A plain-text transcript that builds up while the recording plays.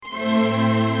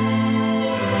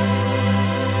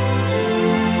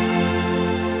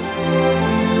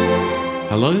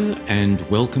Hello and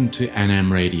welcome to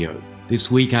Annam Radio. This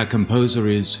week our composer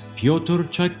is Pyotr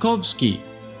Tchaikovsky,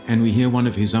 and we hear one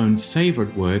of his own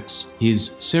favourite works,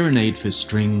 his Serenade for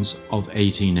Strings of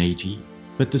 1880.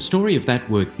 But the story of that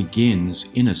work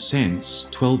begins, in a sense,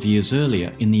 12 years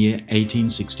earlier, in the year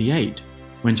 1868,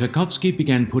 when Tchaikovsky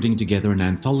began putting together an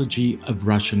anthology of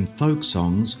Russian folk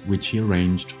songs which he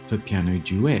arranged for piano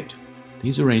duet.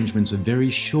 These arrangements are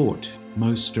very short.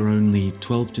 Most are only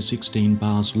 12 to 16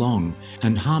 bars long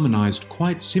and harmonized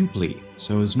quite simply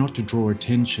so as not to draw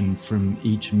attention from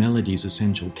each melody's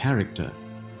essential character.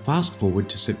 Fast forward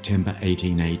to September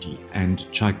 1880 and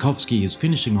Tchaikovsky is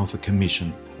finishing off a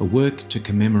commission, a work to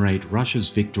commemorate Russia's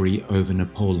victory over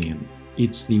Napoleon.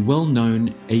 It's the well-known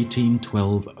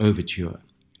 1812 Overture,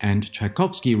 and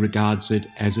Tchaikovsky regards it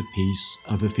as a piece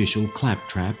of official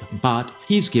claptrap, but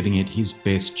he's giving it his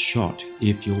best shot,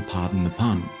 if you'll pardon the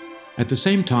pun. At the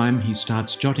same time, he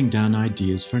starts jotting down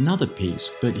ideas for another piece,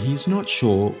 but he's not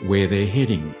sure where they're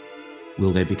heading.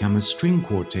 Will they become a string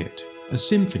quartet, a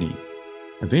symphony?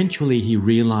 Eventually, he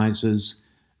realizes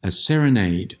a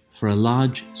serenade for a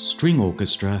large string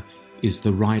orchestra is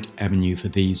the right avenue for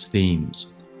these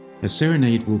themes. A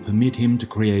serenade will permit him to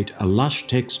create a lush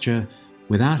texture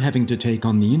without having to take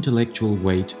on the intellectual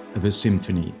weight of a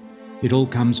symphony. It all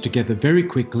comes together very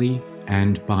quickly,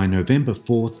 and by November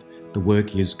 4th, the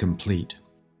work is complete.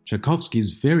 Tchaikovsky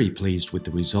is very pleased with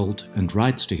the result and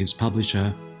writes to his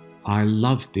publisher, "I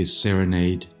loved this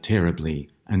serenade terribly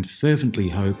and fervently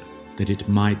hope that it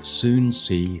might soon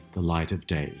see the light of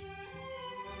day."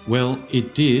 Well,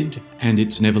 it did, and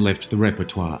it's never left the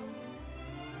repertoire.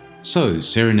 So,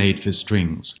 Serenade for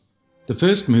Strings. The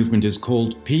first movement is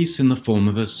called Piece in the Form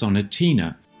of a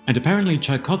Sonatina, and apparently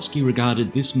Tchaikovsky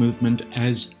regarded this movement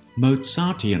as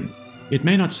Mozartian. It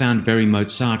may not sound very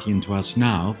Mozartian to us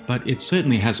now, but it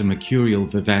certainly has a mercurial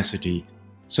vivacity,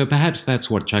 so perhaps that's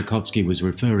what Tchaikovsky was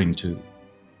referring to.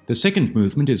 The second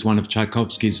movement is one of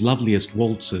Tchaikovsky's loveliest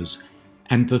waltzes,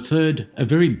 and the third, a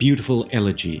very beautiful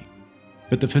elegy.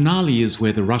 But the finale is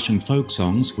where the Russian folk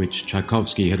songs, which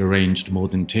Tchaikovsky had arranged more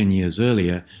than 10 years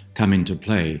earlier, come into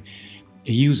play.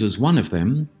 He uses one of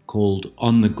them, called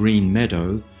On the Green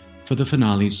Meadow, for the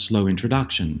finale's slow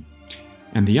introduction,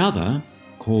 and the other,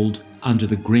 called Under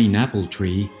the Green Apple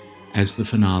Tree, as the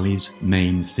finale's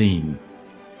main theme.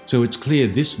 So it's clear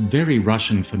this very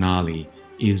Russian finale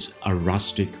is a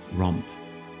rustic romp.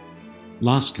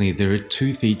 Lastly, there are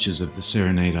two features of the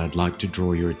serenade I'd like to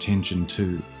draw your attention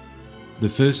to. The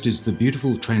first is the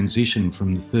beautiful transition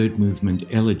from the third movement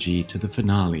elegy to the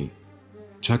finale.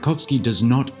 Tchaikovsky does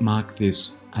not mark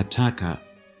this attacca,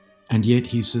 and yet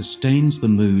he sustains the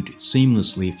mood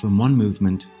seamlessly from one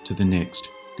movement to the next.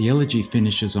 The elegy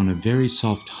finishes on a very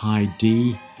soft high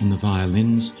D in the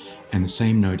violins, and the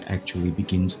same note actually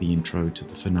begins the intro to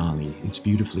the finale. It's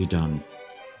beautifully done.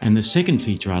 And the second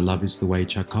feature I love is the way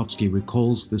Tchaikovsky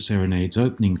recalls the serenade's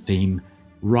opening theme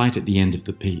right at the end of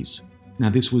the piece. Now,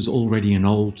 this was already an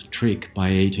old trick by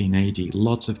 1880.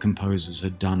 Lots of composers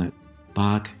had done it,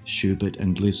 Bach, Schubert,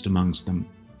 and Liszt amongst them.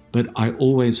 But I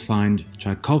always find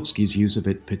Tchaikovsky's use of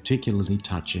it particularly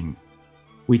touching.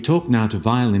 We talk now to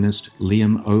violinist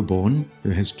Liam Oborn, who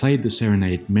has played the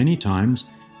serenade many times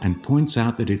and points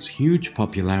out that its huge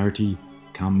popularity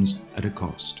comes at a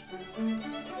cost.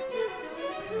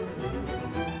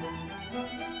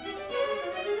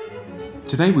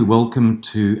 Today we welcome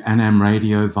to Annam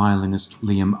Radio violinist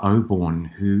Liam Oborn,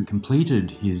 who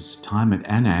completed his time at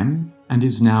Annam and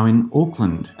is now in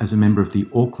Auckland as a member of the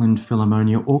Auckland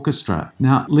Philharmonia Orchestra.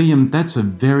 Now, Liam, that's a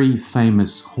very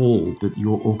famous hall that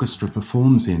your orchestra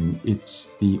performs in.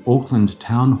 It's the Auckland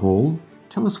Town Hall.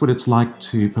 Tell us what it's like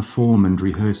to perform and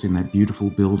rehearse in that beautiful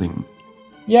building.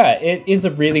 Yeah, it is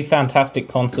a really fantastic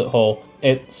concert hall.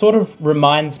 It sort of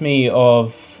reminds me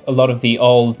of a lot of the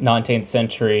old 19th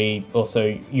century,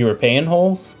 also European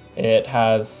halls. It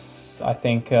has, I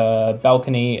think, a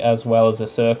balcony as well as a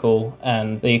circle,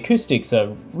 and the acoustics are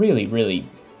really, really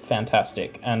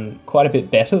fantastic and quite a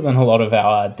bit better than a lot of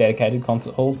our dedicated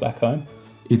concert halls back home.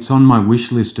 It's on my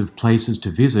wish list of places to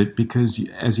visit because,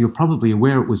 as you're probably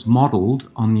aware, it was modelled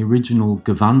on the original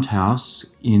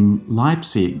Gewandhaus in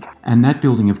Leipzig. And that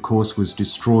building, of course, was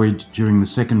destroyed during the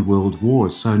Second World War.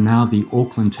 So now the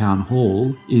Auckland Town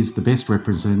Hall is the best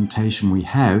representation we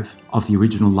have of the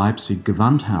original Leipzig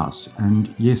Gewandhaus.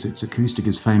 And yes, its acoustic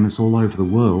is famous all over the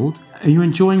world. Are you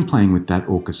enjoying playing with that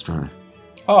orchestra?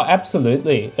 Oh,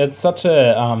 absolutely. It's such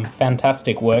a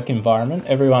fantastic work environment.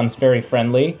 Everyone's very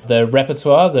friendly. The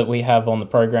repertoire that we have on the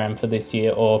program for this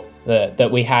year, or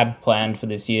that we had planned for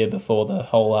this year before the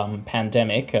whole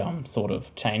pandemic sort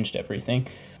of changed everything,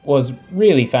 was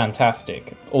really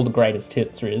fantastic. All the greatest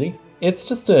hits, really. It's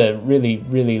just a really,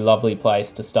 really lovely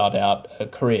place to start out a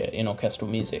career in orchestral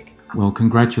music. Well,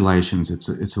 congratulations.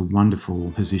 It's a wonderful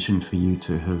position for you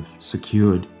to have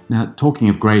secured. Now, talking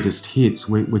of greatest hits,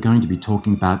 we're going to be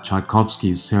talking about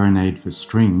Tchaikovsky's Serenade for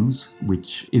Strings,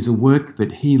 which is a work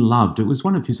that he loved. It was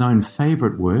one of his own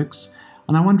favourite works.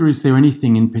 And I wonder, is there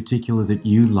anything in particular that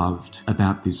you loved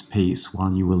about this piece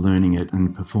while you were learning it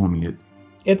and performing it?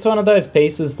 It's one of those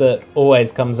pieces that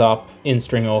always comes up in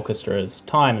string orchestras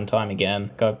time and time again.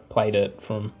 I've played it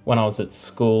from when I was at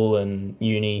school and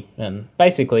uni and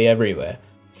basically everywhere.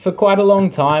 For quite a long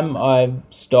time, I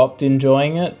stopped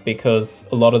enjoying it because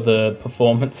a lot of the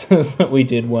performances that we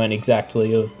did weren't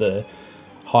exactly of the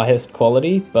highest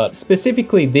quality, but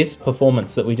specifically this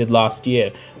performance that we did last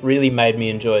year really made me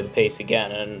enjoy the piece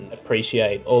again and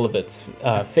appreciate all of its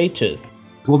features.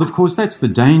 Well, of course, that's the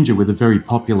danger with a very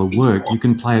popular work. You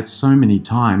can play it so many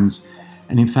times.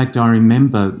 And in fact, I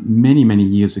remember many, many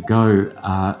years ago,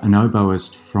 an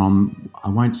oboist from, I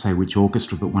won't say which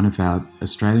orchestra, but one of our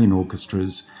Australian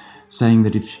orchestras, saying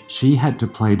that if she had to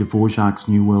play Dvorak's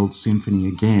New World Symphony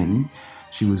again,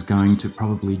 she was going to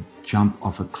probably jump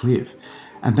off a cliff.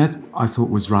 And that, I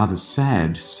thought, was rather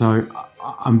sad. So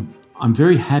I'm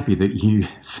very happy that you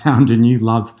found a new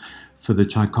love for the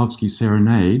Tchaikovsky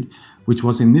Serenade, which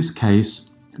was in this case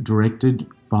directed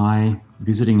by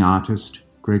visiting artist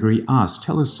Gregory Aust.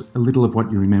 Tell us a little of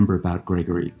what you remember about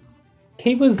Gregory.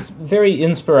 He was very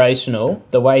inspirational.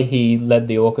 The way he led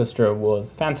the orchestra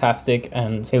was fantastic,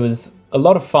 and he was a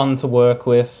lot of fun to work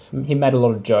with. He made a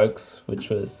lot of jokes, which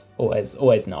was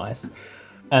always nice.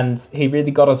 And he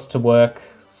really got us to work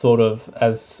sort of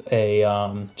as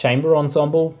a chamber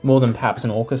ensemble, more than perhaps an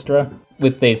orchestra.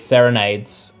 With these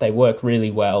serenades, they work really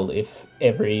well if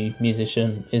every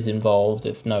musician is involved,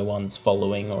 if no one's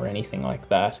following or anything like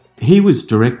that. He was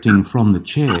directing from the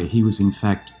chair. He was, in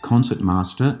fact,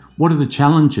 concertmaster. What are the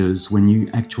challenges when you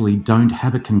actually don't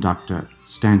have a conductor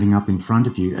standing up in front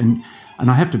of you? And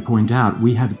I have to point out,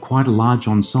 we had quite a large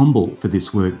ensemble for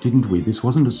this work, didn't we? This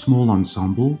wasn't a small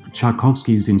ensemble.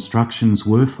 Tchaikovsky's instructions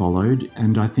were followed,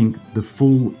 and I think the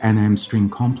full Annam string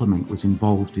complement was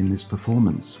involved in this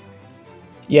performance.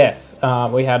 Yes,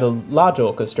 we had a large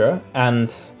orchestra,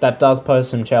 and that does pose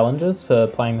some challenges for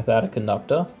playing without a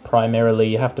conductor. Primarily,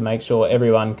 you have to make sure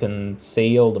everyone can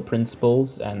see all the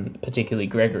principals, and particularly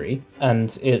Gregory.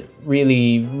 And it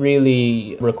really,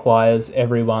 really requires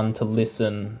everyone to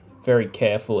listen very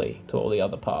carefully to all the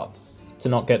other parts, to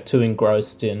not get too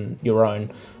engrossed in your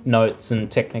own notes and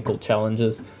technical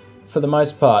challenges. For the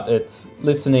most part, it's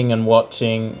listening and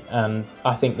watching, and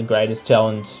I think the greatest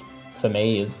challenge for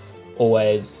me is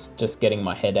always just getting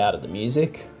my head out of the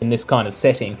music in this kind of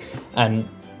setting and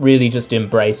really just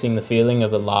embracing the feeling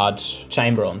of a large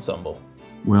chamber ensemble.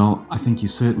 Well, I think you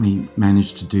certainly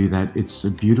managed to do that. It's a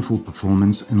beautiful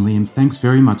performance. And Liam, thanks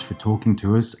very much for talking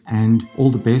to us, and all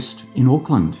the best in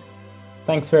Auckland.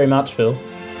 Thanks very much, Phil.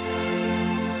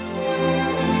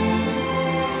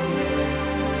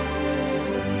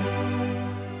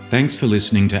 Thanks for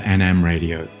listening to Annam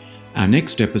Radio. Our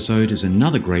next episode is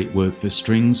another great work for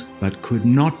strings, but could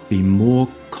not be more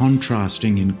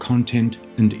contrasting in content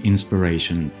and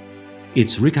inspiration.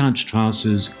 It's Richard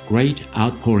Strauss's great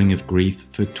outpouring of grief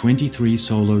for 23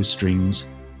 solo strings,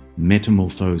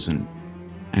 Metamorphosen.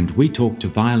 And we talk to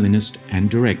violinist and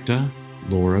director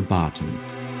Laura Barton.